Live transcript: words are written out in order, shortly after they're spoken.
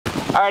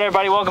All right,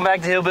 everybody, welcome back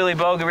to Hillbilly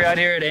Bogey. We're out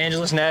here at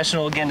Angeles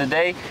National again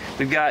today.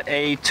 We've got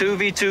a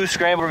 2v2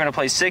 Scramble. We're gonna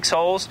play 6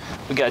 holes.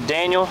 We got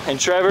Daniel and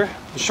Trevor,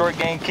 the short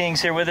game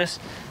kings, here with us.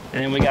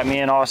 And then we got me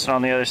and Austin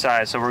on the other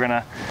side. So we're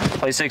gonna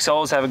play 6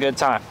 holes, have a good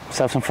time. Let's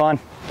have some fun.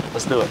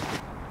 Let's do it.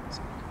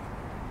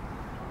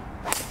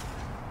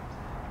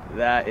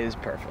 That is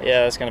perfect.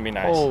 Yeah, that's gonna be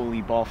nice.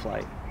 Holy ball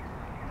flight.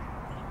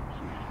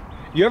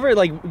 You ever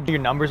like do your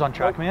numbers on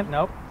TrackMan?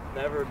 Nope.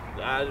 Never.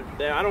 I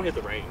don't hit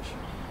the range.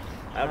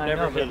 I've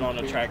never hit on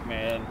a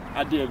TrackMan.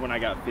 I did when I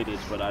got fitted,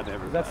 but I've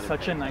never. That's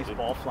such a nice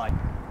ball flight.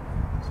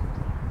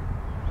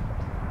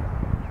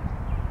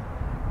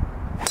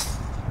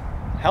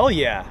 Hell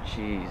yeah.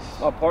 Jeez.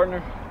 My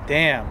partner.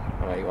 Damn.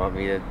 All right, you want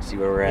me to see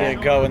where we're at?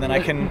 Yeah, go, and then I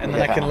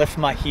can lift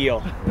my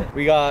heel.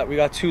 We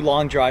got 2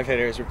 long drive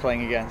hitters we're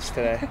playing against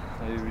today.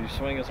 You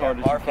swing as hard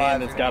as you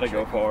can. It's got to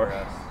go far.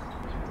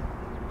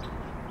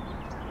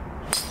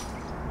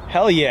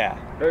 Hell yeah.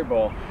 Great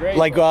ball. Great.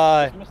 Like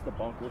Just missed the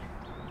bunker.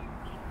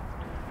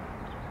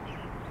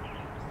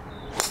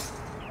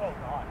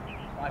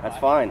 That's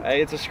fine.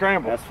 Hey, it's a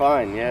scramble. That's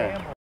fine,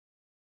 yeah.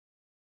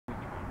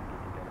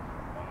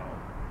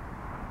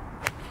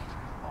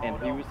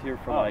 And he was here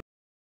for like.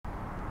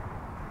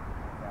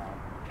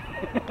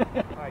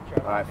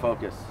 All right,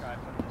 focus.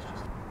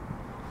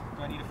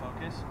 Do I need to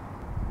focus?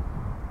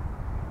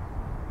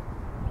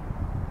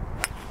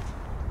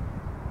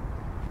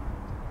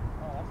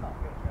 Oh, that's not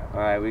good, Jeff. All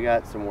right, we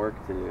got some work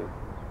to do.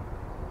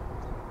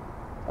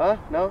 Huh?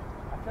 No?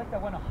 I feel like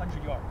that went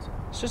 100 yards.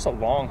 It's just a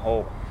long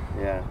hole.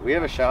 Yeah, we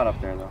have a shot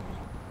up there though.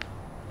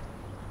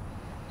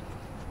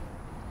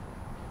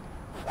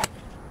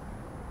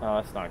 Oh,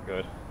 that's not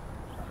good.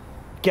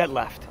 Get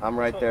left. I'm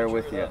right there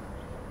with you.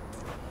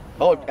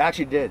 Oh, it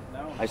actually did.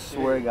 I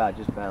swear to God,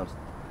 just bounced.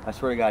 I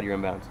swear to God, you're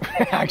in bounds.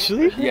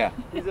 Actually? Yeah.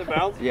 He's in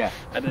bounds? Yeah.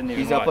 I didn't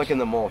even He's up like in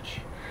the mulch.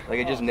 Like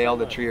it just nailed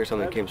the tree or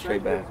something, came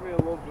straight back. Gives me a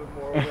little bit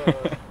more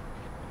of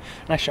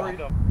Nice shot.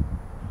 freedom.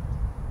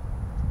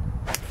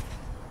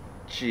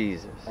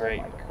 Jesus. Great.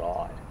 Oh my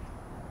God.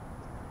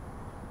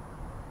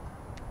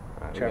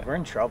 All right, Trev, we're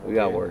in trouble. we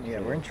got dude. work.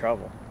 Yeah, we're in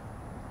trouble.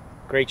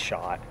 Great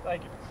shot.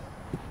 Thank you.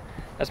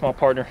 That's my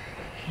partner.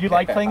 You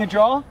like playing a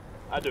draw?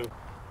 I do.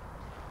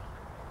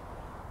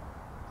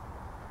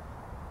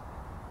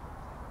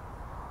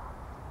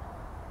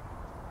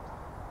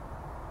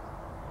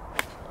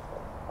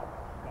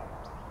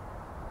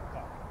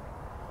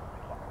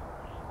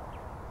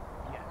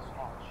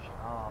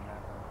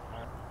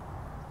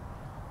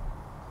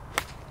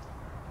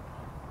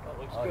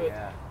 Oh, Good.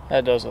 yeah.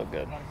 That does look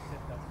good.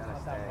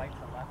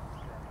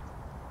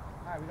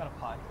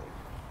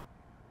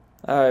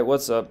 All right,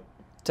 what's up?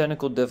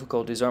 Technical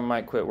difficulties. Our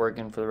mic quit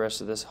working for the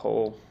rest of this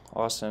hole.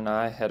 Austin and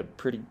I had a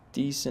pretty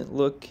decent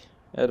look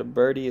at a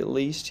birdie at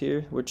least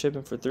here. We're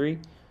chipping for 3.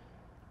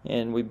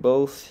 And we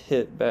both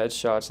hit bad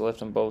shots, left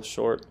them both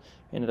short.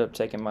 Ended up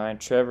taking mine.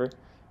 Trevor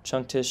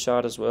chunked his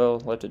shot as well,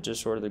 left it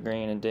just short of the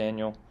green, and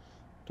Daniel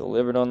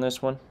delivered on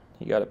this one.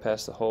 He got it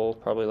past the hole,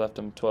 probably left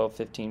him 12,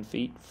 15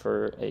 feet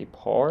for a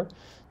par.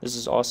 This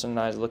is Austin and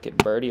I's look at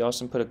birdie.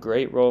 Austin put a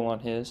great roll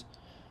on his,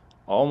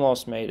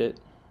 almost made it,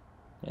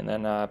 and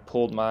then I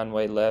pulled mine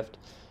way left.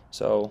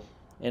 So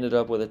ended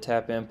up with a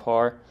tap-in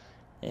par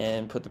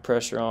and put the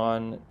pressure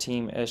on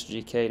Team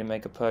SGK to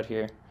make a putt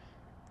here.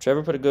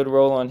 Trevor put a good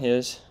roll on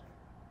his,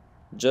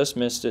 just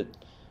missed it.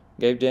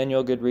 Gave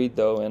Daniel a good read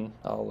though, and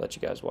I'll let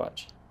you guys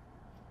watch.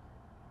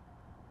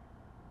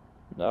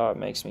 Oh, it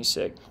makes me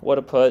sick. What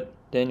a putt.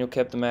 Daniel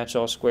kept the match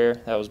all square.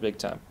 That was big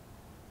time.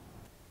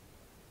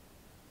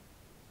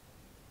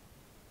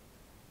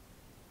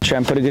 Try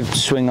and put a good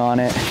swing on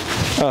it.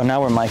 Oh, now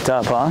we're mic'd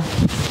up, huh?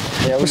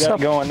 Yeah, we got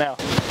it going now.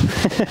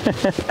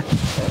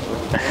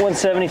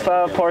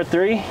 175 par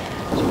 3.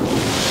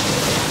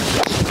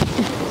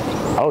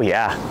 Oh,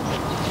 yeah.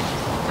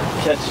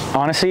 Catch.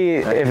 Honestly,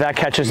 if that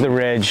catches the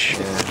ridge.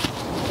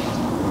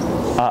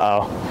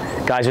 Uh-oh.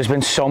 Guys, there's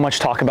been so much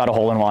talk about a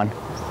hole-in-one.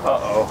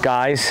 Uh-oh.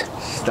 Guys.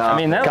 Stop. I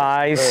mean, that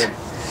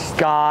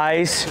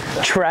Guys,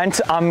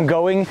 Trent, I'm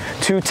going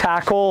to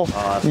tackle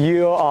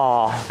you.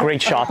 Oh,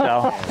 great shot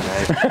though.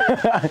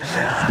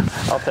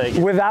 I'll take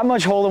it. With that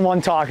much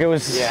hole-in-one talk, it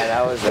was. Yeah,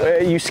 that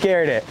was. You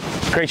scared it.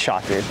 Great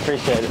shot, dude.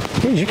 Appreciate it.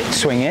 Dude, you can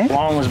swing it.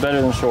 Long was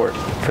better than short.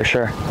 For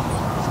sure.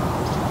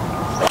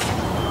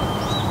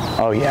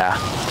 Oh yeah.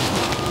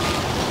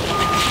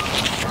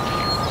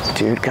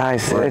 Dude,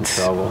 guys, We're in it's.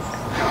 trouble.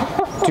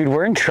 Dude,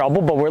 we're in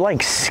trouble, but we're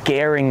like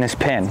scaring this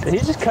pin. Did he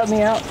just cut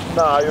me out?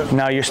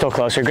 No, you're still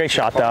closer. Great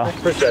shot though.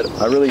 Appreciate it.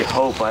 I really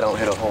hope I don't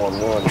hit a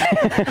hole-in-one.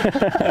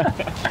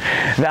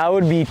 That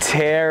would be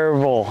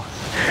terrible.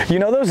 You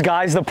know those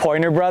guys, the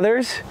Pointer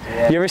Brothers?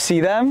 Yeah. You ever see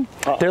them?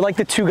 They're like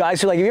the 2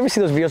 guys who like, have you ever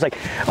see those videos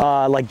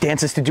like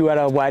dances to do at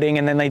a wedding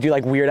and then they do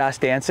like weird ass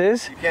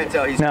dances? You can't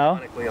tell he's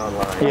chronically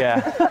online.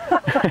 Yeah.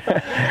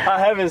 I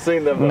haven't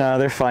seen them. No,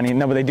 they're funny.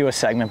 No, but they do a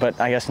segment,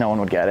 but I guess no one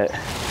would get it.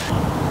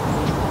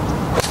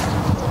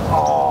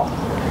 Oh.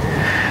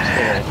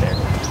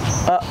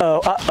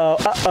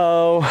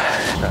 Uh-oh.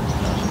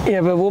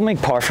 Yeah, but we'll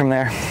make par from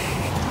there.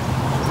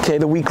 Okay,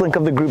 the weak link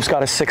of the group's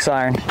got a 6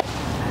 iron.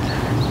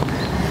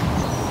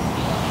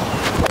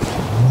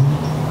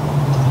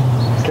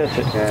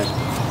 catch it.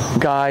 Yeah.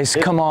 Guys,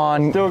 come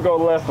on. Still go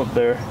left up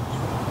there.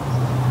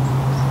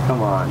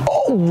 Come on.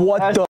 Oh,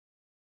 what the?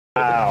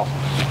 Wow.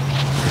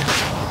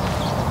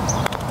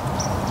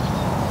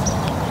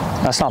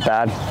 That's not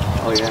bad.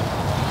 Oh yeah.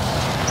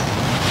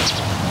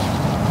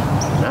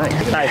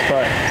 Nice. Nice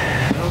putt.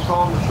 They don't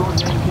call him the short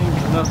game king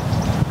for nothing.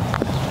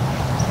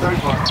 Third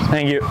putt.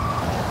 Thank you.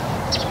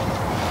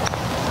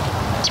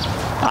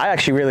 I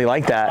actually really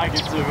like that. I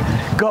get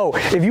to. Go.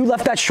 If you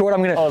left that short,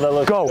 I'm gonna that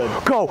looks go.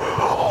 good. Go.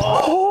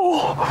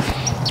 Oh.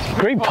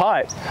 Great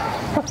putt.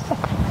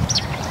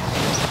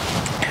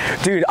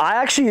 Dude, I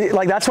actually,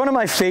 like, that's one of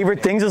my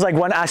favorite things is like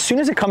when, as soon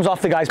as it comes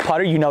off the guy's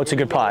putter, you know it's a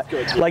good putt.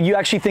 Like, you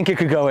actually think it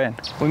could go in.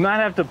 We might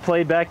have to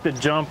play back the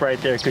jump right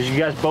there because you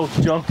guys both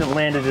jumped and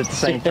landed at the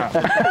same time.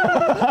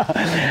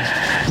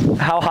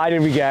 How high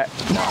did we get?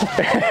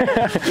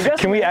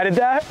 Can we edit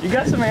that? You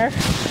got some air.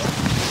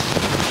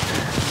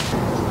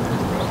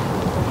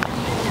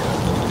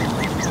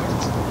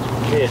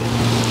 Hit.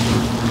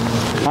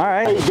 All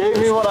right. You gave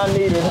me what I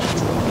needed.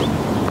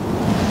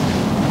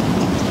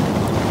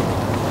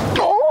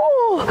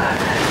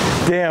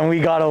 Damn, we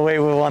got away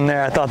with one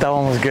there. I thought that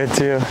one was good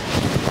too.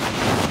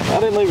 I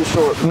didn't leave it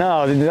short.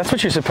 No, that's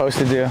what you're supposed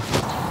to do.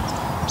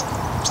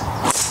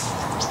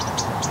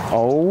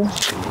 Oh.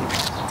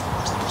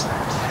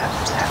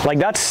 Like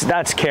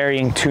that's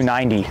carrying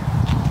 290.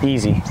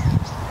 Easy.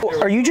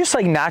 Are you just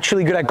like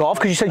naturally good at golf?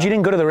 Because you said you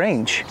didn't go to the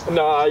range.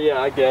 No, yeah,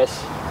 I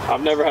guess.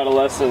 I've never had a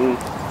lesson,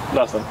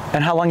 nothing.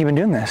 And how long you been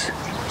doing this?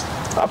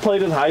 I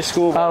played in high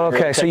school. Oh,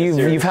 okay. So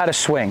you've had a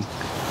swing.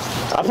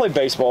 I played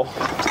baseball.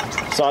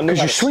 So I knew Because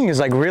your swing is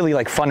like really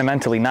like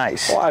fundamentally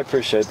nice. Well, I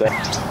appreciate that.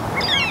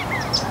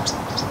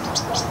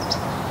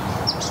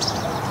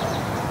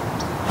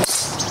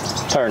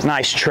 Turn.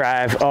 Nice,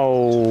 Trav.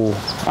 Oh,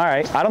 all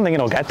right. I don't think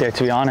it'll get there,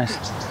 to be honest.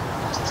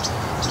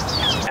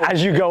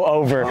 As you go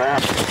over,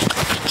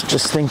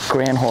 just think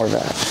Grand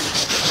Horvat.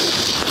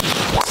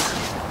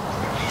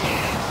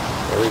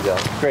 There we go.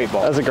 Great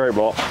ball. That's a great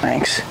ball.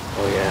 Thanks.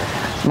 Oh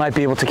yeah. Might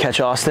be able to catch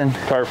Austin.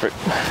 Perfect.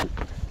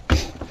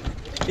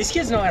 These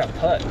kids know how to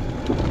putt.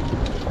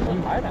 You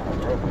might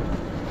have, bro.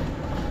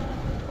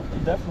 You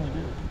definitely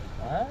do.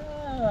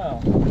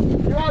 Wow.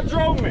 You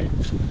outdrove me.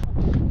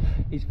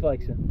 He's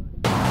flexing.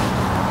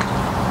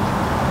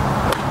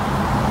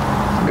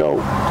 Go.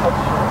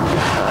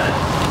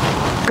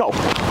 Go.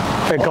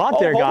 It got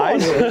there,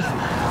 guys.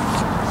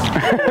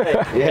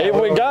 Hey,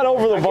 we got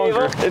over the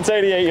bunker. It's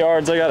 88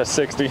 yards. I got a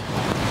 60.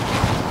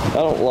 I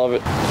don't love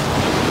it.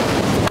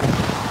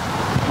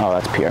 Oh,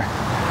 that's pure.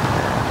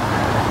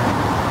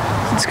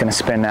 It's gonna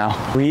spin now.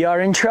 We are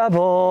in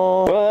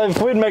trouble. Well,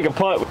 if we'd make a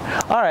putt.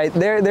 All right,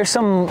 there's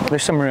some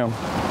room.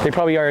 They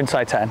probably are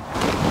inside 10.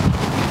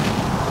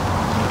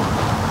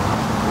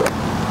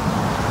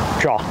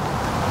 Draw.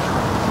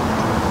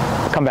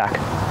 Come back.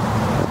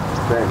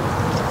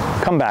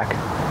 Come back.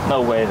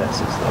 No way that's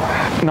his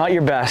though. Not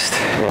your best.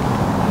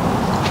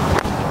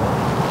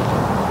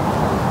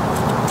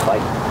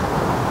 Fight.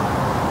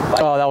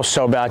 Oh, that was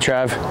so bad,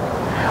 Trev.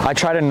 I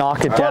tried to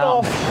knock it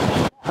down.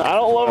 I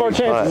don't love our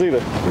chances either.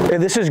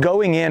 This is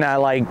going in at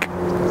like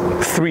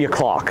 3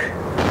 o'clock.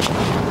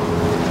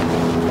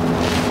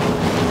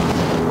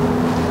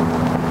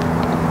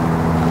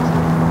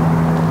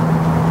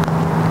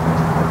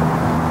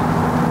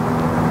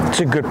 It's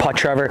a good putt,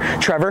 Trevor.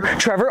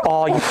 Trevor,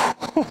 oh.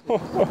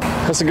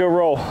 That's a good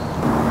roll.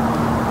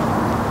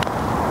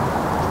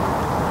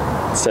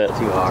 Set.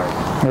 Too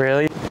hard.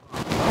 Really?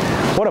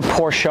 What a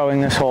poor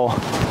showing this hole.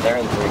 They're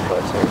in 3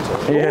 putts here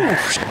too. Yeah.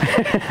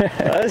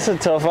 That's a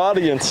tough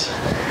audience.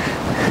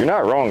 You're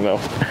not wrong though.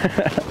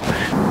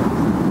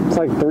 It's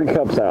like 3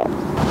 cups out.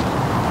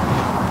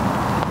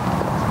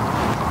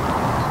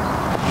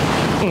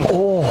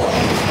 Oh.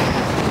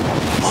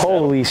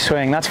 Holy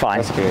swing, that's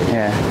fine. That's good.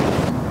 Yeah.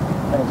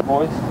 Thanks,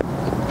 boys.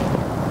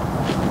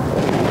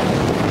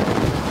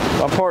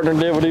 My partner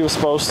did what he was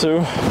supposed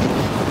to.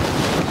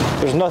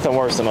 There's nothing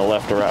worse than a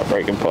left or right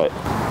breaking putt.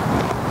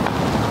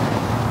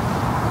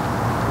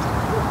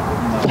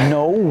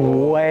 No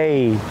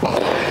way.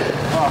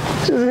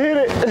 Just hit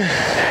it.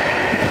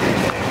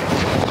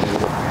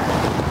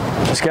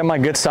 Just get my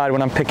good side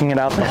when I'm picking it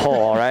out the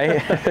hole, all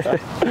right?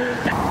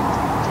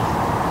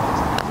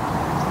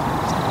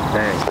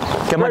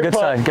 Get my good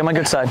side. Get my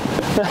good side.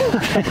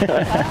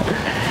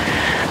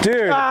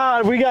 Dude.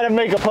 God, we got to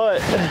make a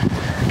putt.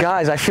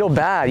 Guys, I feel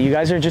bad. You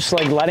guys are just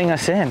like letting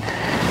us in.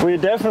 We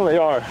definitely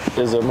are.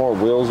 Is it more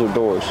wheels or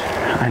doors?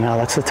 I know,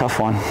 that's a tough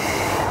one.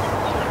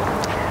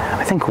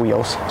 I think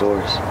wheels.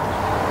 Doors.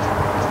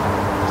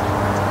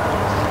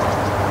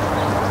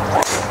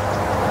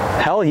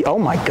 Hell, oh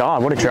my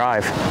God, what a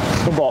drive.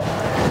 Good ball.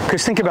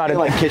 Because think about it.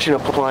 Like kitchen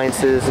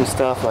appliances and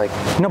stuff like.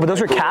 No, but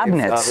those are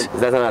cabinets.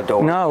 That's not a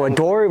door. No, a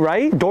door,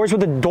 right? Doors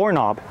with a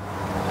doorknob.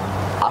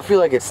 I feel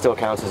like it still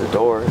counts as a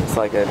door. It's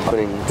like a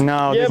putting.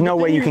 No, there's no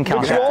way you can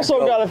count but that. you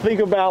also got to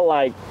think about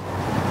like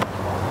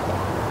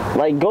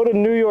go to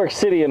New York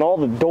City and all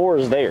the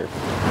doors there.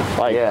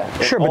 Like,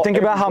 Sure, but think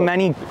about how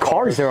many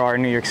cars there are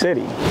in New York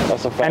City.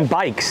 That's a fact. And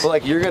bikes. But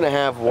like you're gonna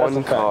have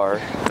one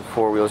car with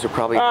 4 wheels. You'll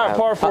probably All right, have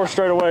par 4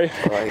 straight away.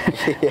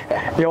 like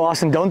yeah. Yo,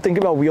 Austin, don't think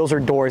about wheels or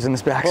doors in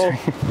this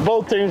backstreet.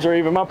 Both teams are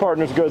even. My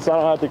partner's good, so I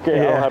don't have to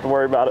care. I don't have to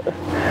worry about it.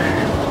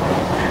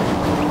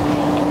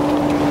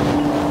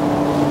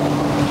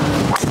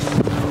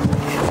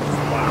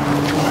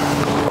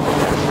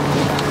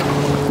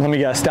 Let me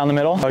guess, down the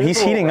middle? Oh,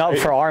 he's heating up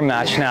for our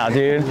match now,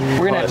 dude.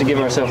 We're gonna have to give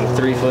ourselves a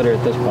 3-footer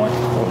at this point.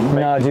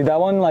 No, dude, that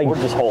one, like, Or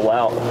just hole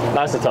out.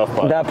 That's a tough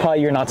putt. that putt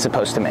you're not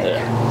supposed to make.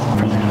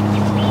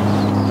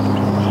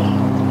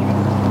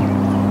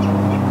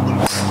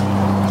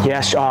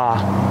 Yes,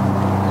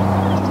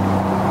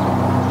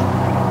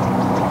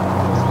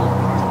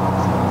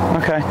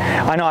 Okay,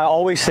 I know, I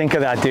always think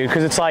of that, dude,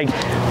 because it's like,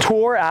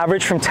 tour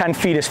average from 10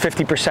 feet is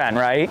 50%,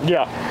 right?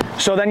 Yeah.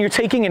 So then you're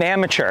taking an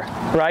amateur,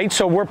 right?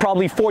 So we're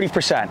probably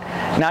 40%.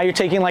 Now you're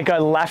taking like a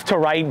left to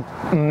right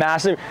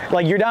massive,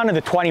 like you're down to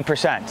the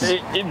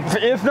 20%.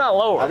 If not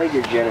lower. I think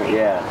you're generous.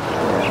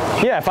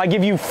 Yeah. Yeah, if I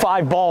give you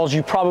 5 balls,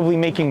 you're probably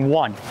making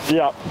 1.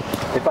 Yeah.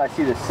 If I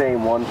see the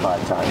same one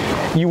 5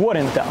 times. You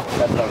wouldn't though.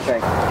 That's what I'm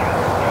saying.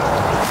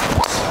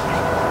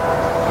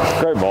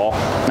 Great ball.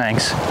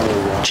 Thanks.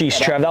 Jeez,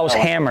 Trev, that was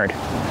hammered.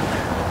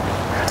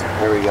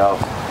 Here we go.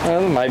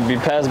 Well, it might be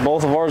past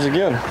both of ours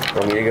again.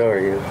 Want me to go or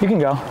you? You can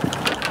go.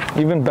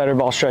 You've been better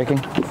ball striking.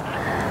 Say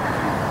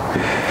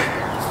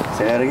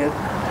that again?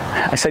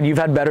 I said you've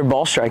had better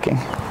ball striking.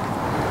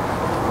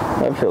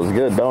 That feels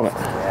good, don't it?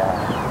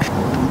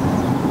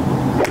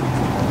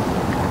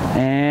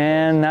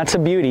 And that's a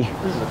beauty.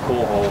 This is a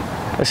cool hole.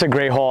 It's a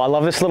great hole. I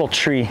love this little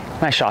tree.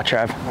 Nice shot,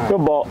 Trev.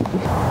 Good ball.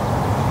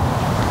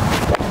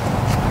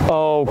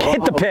 Oh,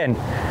 hit the pin.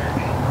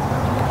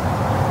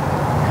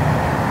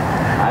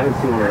 I haven't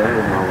seen one of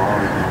those in a long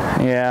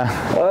time. Yeah,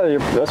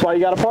 That's why you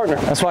got a partner.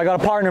 that's why I got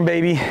a partner,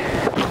 baby.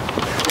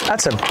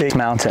 That's a big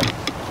mountain.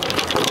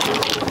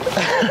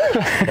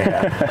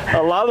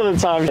 A lot of the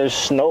time there's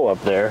snow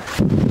up there.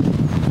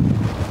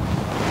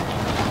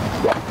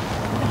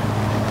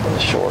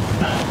 It's short.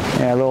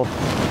 Yeah,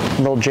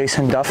 little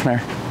Jason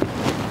Duffner.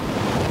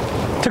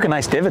 Took a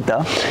nice divot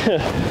though.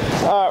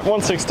 All right,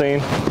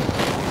 116.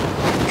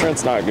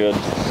 Trent's not good.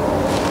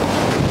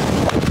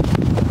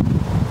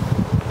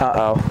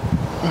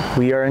 Uh-oh.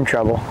 We are in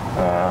trouble.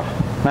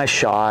 Nice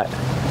shot.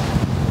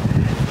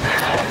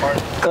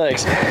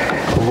 Thanks.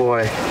 Oh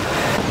boy.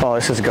 Oh,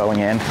 this is going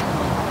in.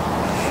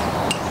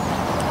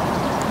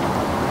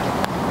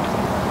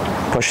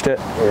 Pushed it.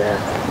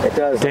 Yeah. It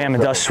does. Damn, it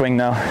does swing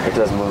though. It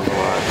does move a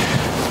lot.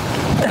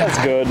 That's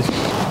good.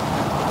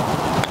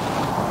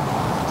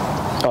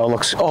 Oh, it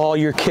looks, oh,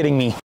 you're kidding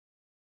me.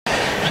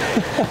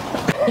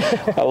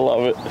 I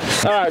love it.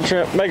 All right,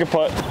 Trent, make a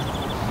putt.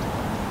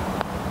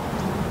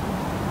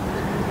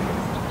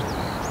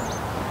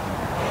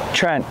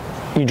 Trent,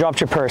 you dropped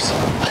your purse.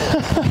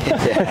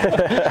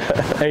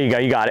 There you go,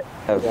 you got it.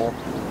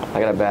 I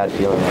got a bad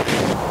feeling.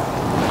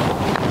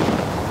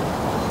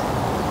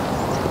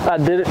 I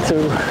did it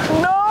too.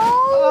 No!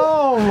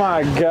 Oh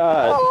my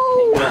God.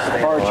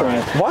 Hard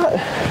Trent. What?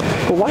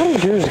 Well, why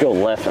did yours go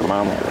left and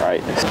mine went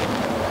right?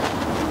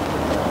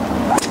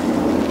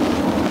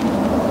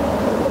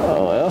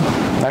 Oh well.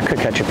 That could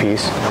catch a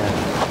piece.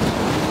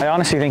 I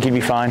honestly think you'd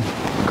be fine.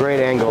 Great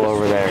angle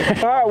over there.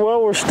 All right,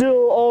 well, we're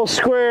still all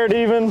squared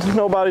even.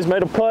 Nobody's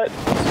made a putt.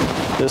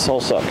 This hole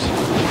sucks.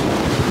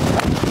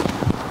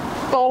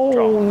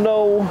 Oh,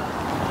 no.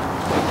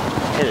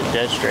 Hit it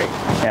dead straight.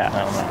 Yeah.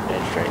 No, not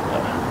dead straight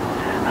though.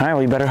 All right,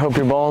 we better hope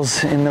your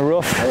ball's in the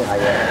roof.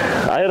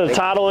 I hit a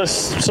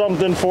Titleist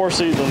something 4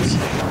 Seasons.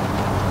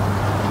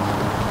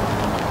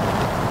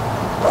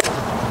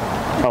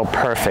 Oh,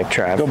 perfect,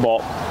 Trav. Good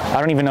ball. I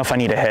don't even know if I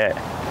need a hit.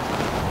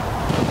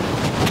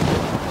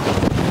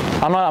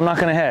 I'm not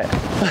gonna hit.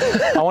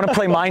 I want to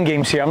play mind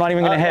games here. I'm not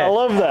even gonna hit. I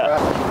love that.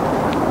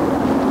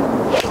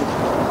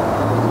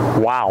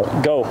 Wow.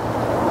 Go.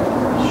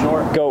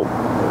 Short. Go.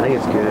 I think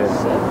it's good.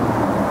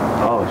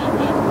 Oh,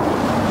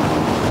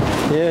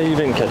 Yeah, you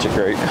didn't catch it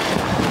great.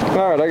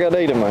 All right, I got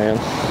 8 in my hand.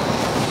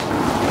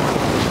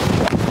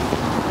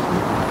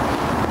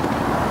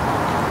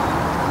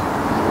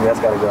 that's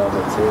got to go a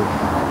bit too.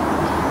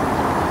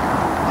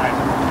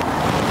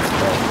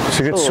 It's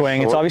a good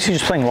swing. It's obviously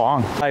just playing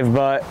long.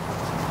 But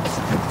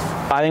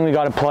I think we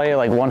got to play at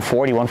like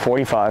 140,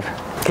 145.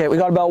 Okay, we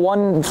got about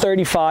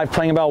 135,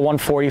 playing about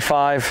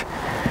 145.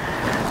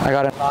 I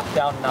got to knock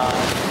down 9.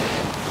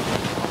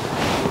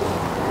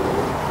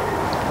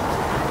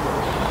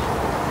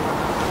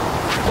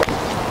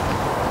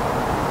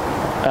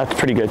 That's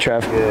pretty good,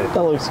 Trev. Good.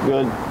 That looks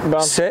good.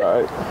 Bounce. Sit.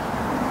 All right.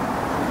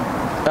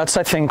 That's,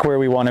 I think, where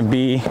we want to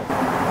be.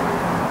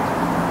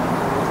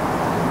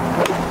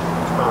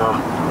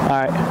 All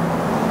right.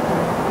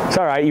 It's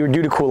all right. You were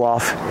due to cool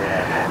off.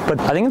 Yeah. But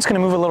I think it's going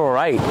to move a little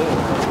right.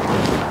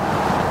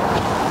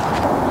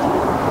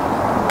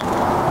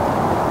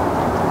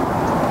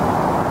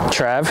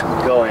 Trev.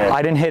 Go ahead.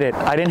 I didn't hit it.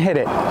 I didn't hit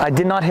it. I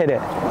did not hit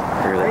it.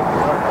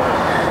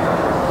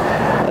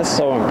 That's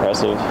so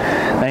impressive.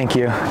 Thank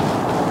you.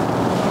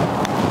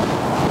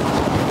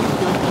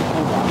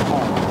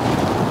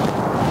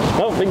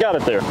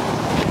 got it there.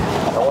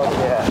 Oh,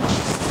 yeah.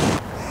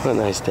 What a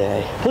nice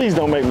day. Please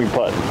don't make me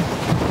putt.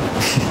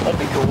 That'd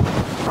be cool.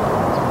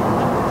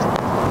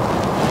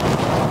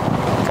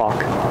 Fuck.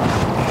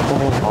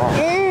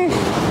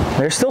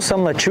 There's still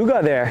some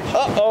lechuga there.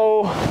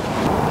 Uh-oh.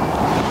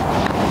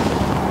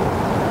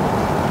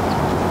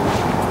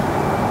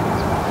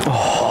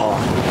 Oh.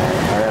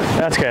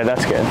 That's good,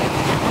 that's good.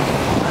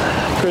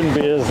 Couldn't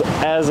be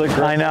as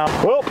aggressive. I know.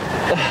 Well,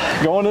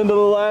 going into the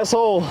last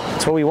hole.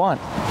 That's what we want.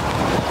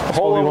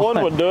 Hole in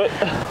one would do it.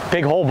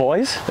 Big hole,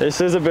 boys. This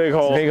is a big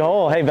hole. Big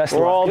hole. Hey, best of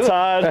luck. We're all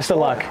tied. Best of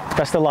luck.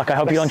 Best of luck. I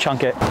hope you don't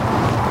chunk it.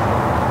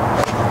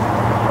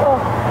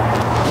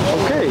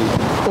 Okay.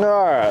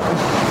 All right.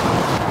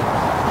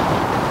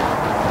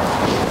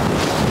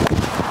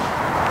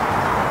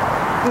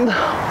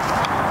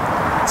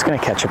 It's gonna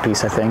catch a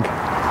piece, I think.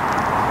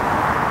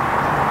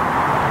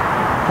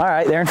 All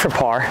right, they're in for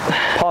par.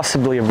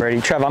 Possibly a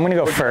birdie. Trev, I'm gonna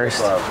go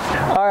first.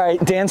 All right,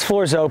 dance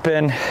floor's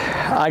open.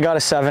 I got a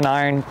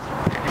 7-iron.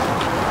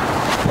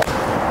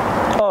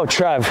 Oh,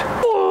 Trev.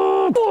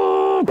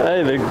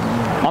 Hey,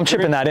 I'm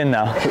chipping that in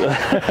though.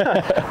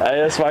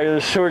 Hey, that's why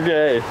it's short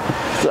game.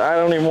 I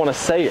don't even want to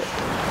say it.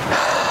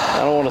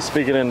 I don't want to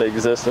speak it into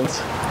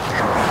existence.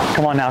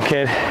 Come on now,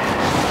 kid.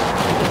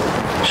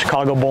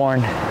 Chicago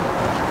born,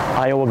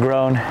 Iowa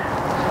grown,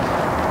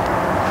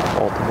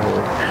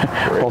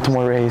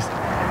 Baltimore raised.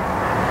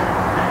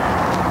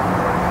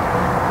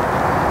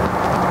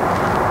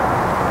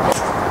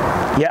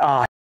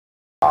 Yeah.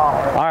 All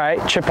right,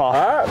 chip off.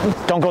 All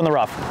right. Don't go in the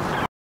rough.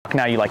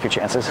 Now you like your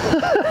chances.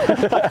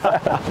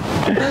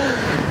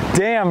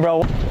 Damn, bro.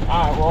 All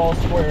right, we're all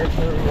square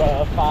through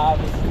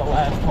 5. This is the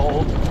last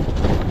hole.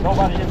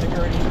 Nobody hit the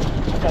green.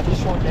 He's got the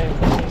short game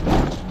king.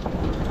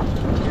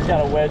 He's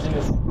got a wedge in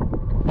his. I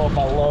don't know if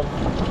I love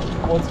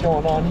what's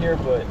going on here,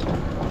 but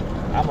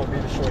I'm gonna be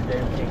the short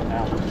game king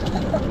now.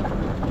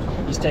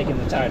 He's taking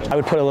the title. I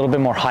would put a little bit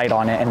more height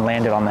on it and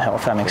land it on the hill,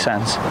 if that makes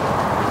sense.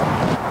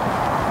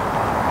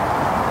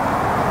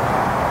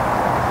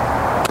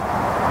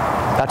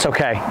 That's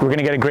okay. We're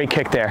gonna get a great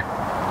kick there.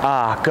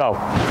 Ah, go.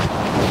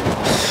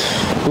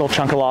 Little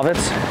chunk of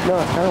Lovitz. No,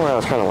 that's kind of where I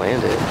was trying to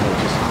land it.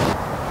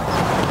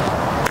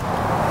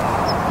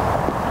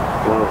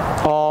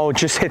 Oh,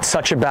 just hit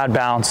such a bad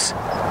bounce.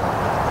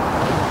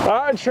 All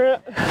right,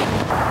 Trent.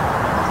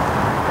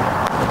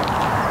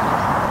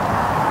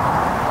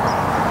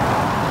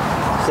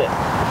 Sit.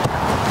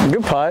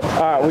 Good putt.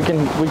 All right, we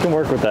can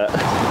work with that.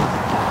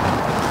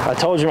 I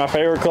told you my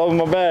favorite club in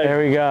my bag. There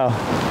we go.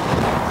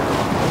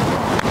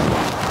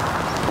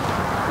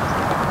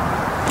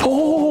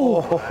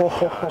 Oh,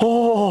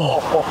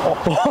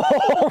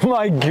 oh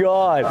my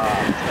God.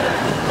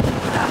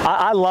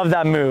 I love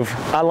that move.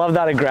 I love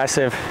that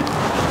aggressive.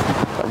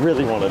 I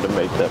really wanted to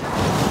make that.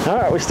 All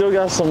right, we still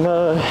got some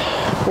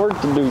work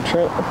to do,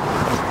 Trent.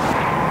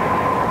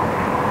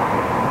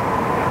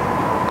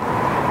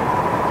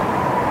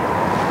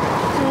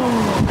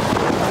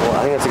 Well, I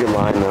think that's a good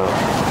line, though.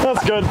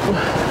 That's good.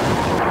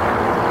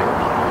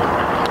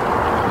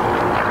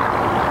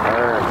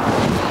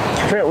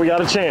 Trent, we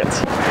got a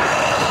chance.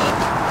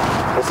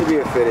 This would be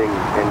a fitting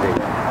ending.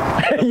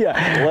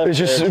 Yeah, it's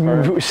just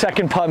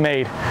second putt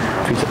made.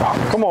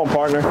 Come on,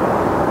 partner.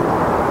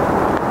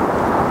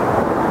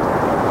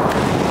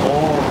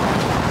 Oh.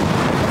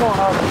 Come on,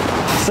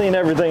 I've seen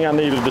everything I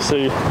needed to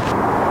see.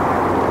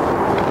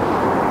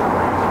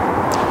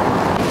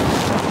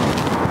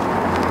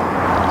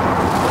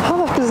 How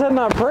the fuck does that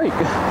not break?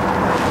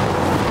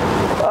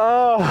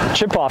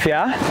 Chip off,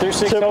 yeah?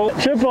 Chip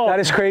off. That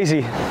is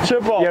crazy.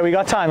 Chip off. Yeah, we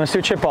got time. Let's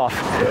do chip off.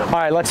 All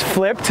right, let's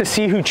flip to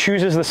see who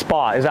chooses the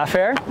spot. Is that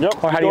fair?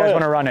 Yep. Or how do you guys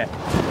want to run it?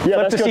 Yeah,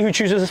 flip to see who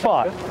chooses the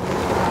spot.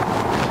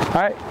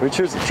 All right. We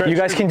choose. You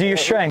guys can do your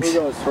strengths. Who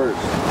goes first?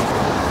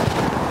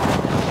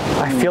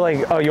 I feel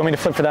like, oh, you want me to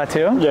flip for that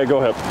too? Yeah, go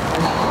ahead.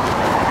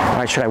 All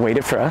right, should I wait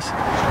it for us?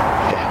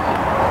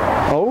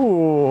 Yeah.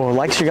 Oh,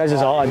 likes your guys'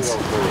 odds.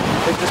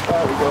 Pick the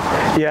spot, we go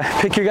first.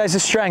 Yeah, pick your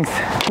guys' strength.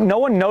 No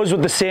one knows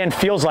what the sand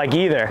feels like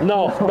either.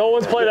 No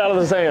one's played out of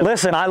the sand.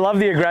 Listen, I love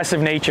the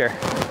aggressive nature.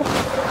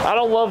 I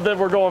don't love that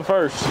we're going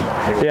first.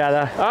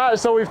 Yeah. All right,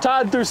 so we've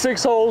tied through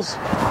 6 holes.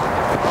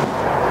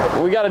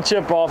 We got a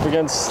chip off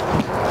against,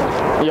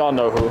 y'all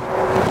know who.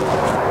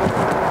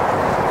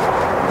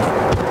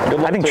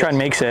 I think Trent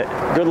makes it.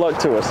 Good luck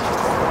to us.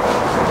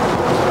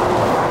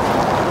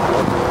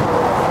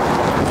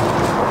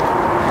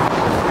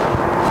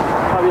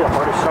 Probably the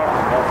hardest shot on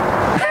the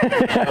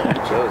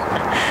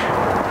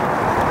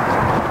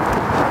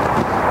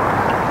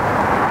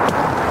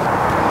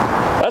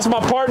That's my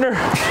partner.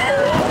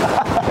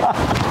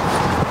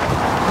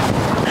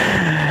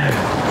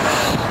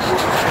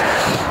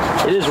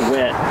 It is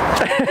wet.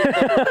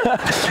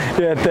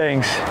 Yeah,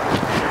 thanks.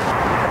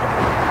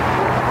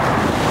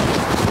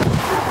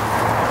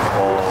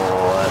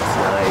 Oh, that's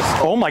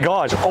nice. Oh my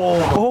God.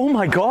 Oh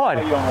my God.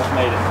 You almost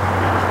made it.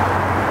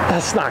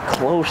 That's not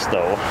close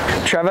though.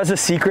 Trev has a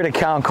secret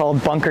account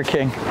called Bunker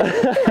King.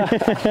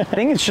 I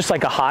think it's just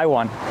like a high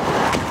one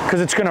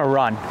because it's gonna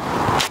run.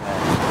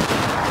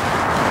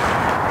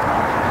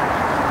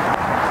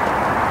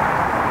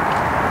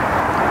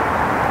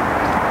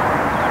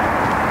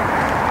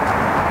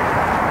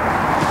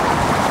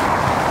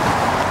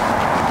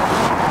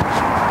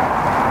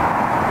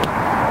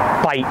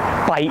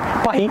 Bite,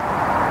 bite.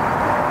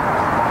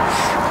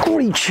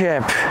 Great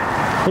chip.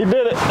 He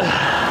did it.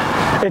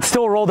 It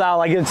still rolled out,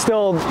 like it's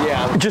still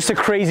just a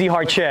crazy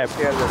hard chip.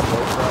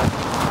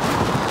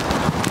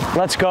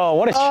 Let's go.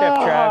 What a chip,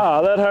 Trav.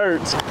 Ah, that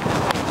hurts.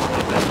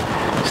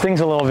 Stings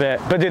a little bit.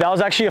 But dude, that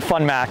was actually a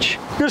fun match.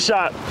 Good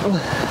shot.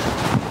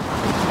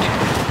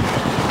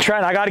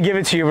 Trent, I gotta give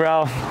it to you,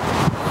 bro.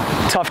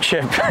 Tough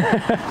chip.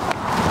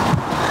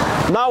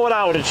 Not what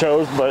I would have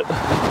chose, but.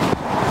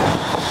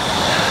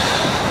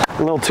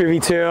 A little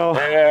 2v2.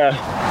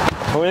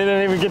 Yeah. We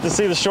didn't even get to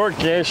see the short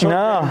game.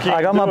 No,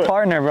 I got my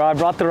partner, bro. I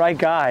brought the right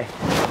guy.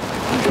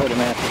 Enjoyed it,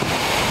 man.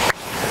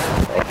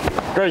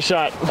 Great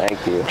shot.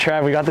 Thank you.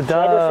 Trav, we got the For the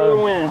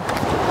dub. win.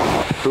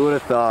 Who would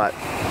have thought?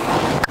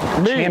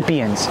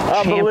 Champions.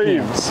 I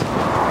believe. Champions.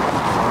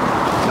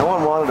 No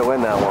one wanted to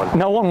win that one.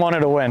 No one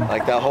wanted to win.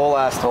 Like that whole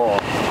last hole.